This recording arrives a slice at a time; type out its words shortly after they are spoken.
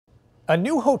A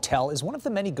new hotel is one of the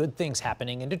many good things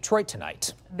happening in Detroit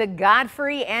tonight. The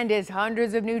Godfrey and his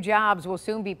hundreds of new jobs will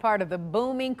soon be part of the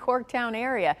booming Corktown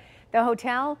area. The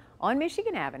hotel on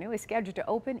Michigan Avenue is scheduled to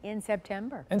open in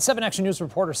September. And 7 Action News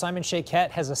reporter Simon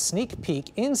Shaquette has a sneak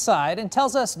peek inside and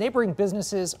tells us neighboring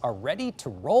businesses are ready to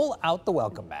roll out the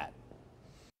welcome mat.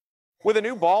 With a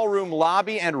new ballroom,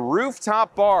 lobby, and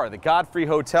rooftop bar, the Godfrey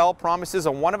Hotel promises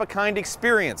a one-of-a-kind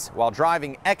experience while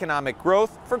driving economic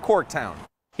growth for Corktown.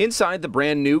 Inside the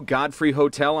brand new Godfrey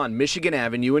Hotel on Michigan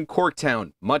Avenue in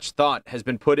Corktown, much thought has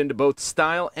been put into both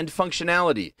style and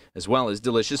functionality, as well as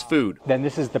delicious food. Then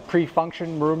this is the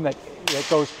pre-function room that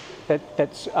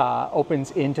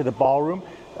opens into the ballroom.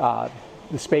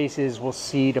 The spaces will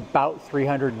seat about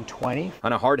 320.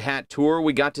 On a hard hat tour,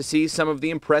 we got to see some of the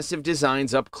impressive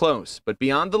designs up close. But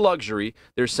beyond the luxury,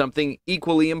 there's something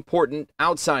equally important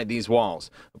outside these walls.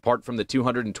 Apart from the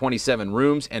 227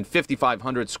 rooms and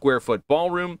 5,500 square foot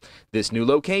ballroom, this new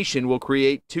location will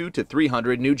create 200 to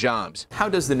 300 new jobs. How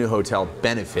does the new hotel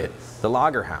benefit the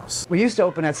Lager House? We used to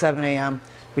open at 7 a.m.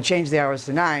 We changed the hours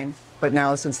to 9, but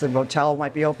now since the hotel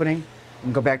might be opening,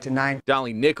 and go back to 9.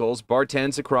 Dolly Nichols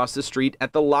bartends across the street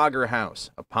at the Lager House,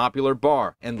 a popular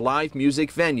bar and live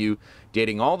music venue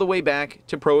dating all the way back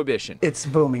to Prohibition. It's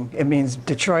booming. It means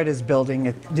Detroit is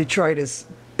building. Detroit is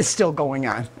still going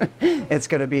on. It's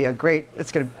going to be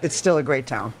it's still a great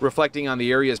town. Reflecting on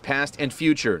the area's past and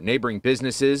future, neighboring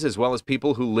businesses as well as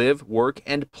people who live, work,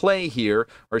 and play here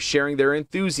are sharing their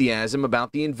enthusiasm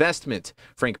about the investment.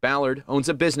 Frank Ballard owns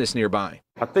a business nearby.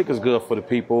 I think it's good for the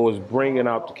people. It's bringing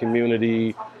out the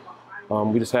community.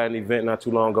 We just had an event not too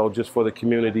long ago just for the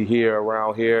community here,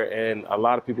 around here, and a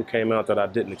lot of people came out that I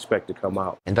didn't expect to come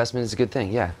out. Investment is a good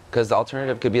thing, yeah, because the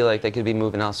alternative could be like they could be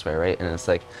moving elsewhere, right? And it's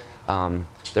like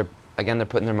they're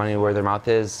putting their money where their mouth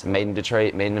is. Made in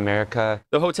Detroit, made in America.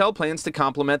 The hotel plans to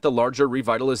complement the larger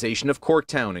revitalization of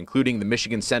Corktown, including the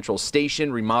Michigan Central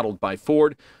Station remodeled by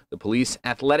Ford, the Police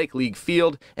Athletic League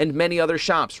field, and many other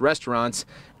shops, restaurants,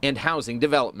 and housing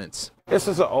developments. This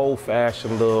is an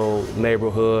old-fashioned little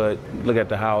neighborhood. Look at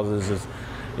the houses.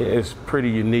 It's pretty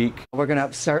unique. We're going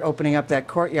to start opening up that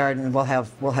courtyard, and we'll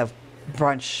have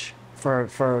brunch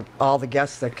for all the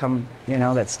guests that come,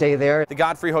 that stay there. The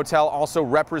Godfrey Hotel also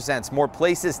represents more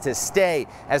places to stay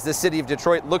as the city of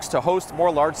Detroit looks to host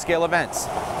more large-scale events.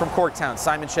 From Corktown,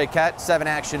 Simon Shaquette, 7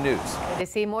 Action News. Good to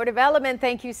see more development.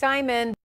 Thank you, Simon.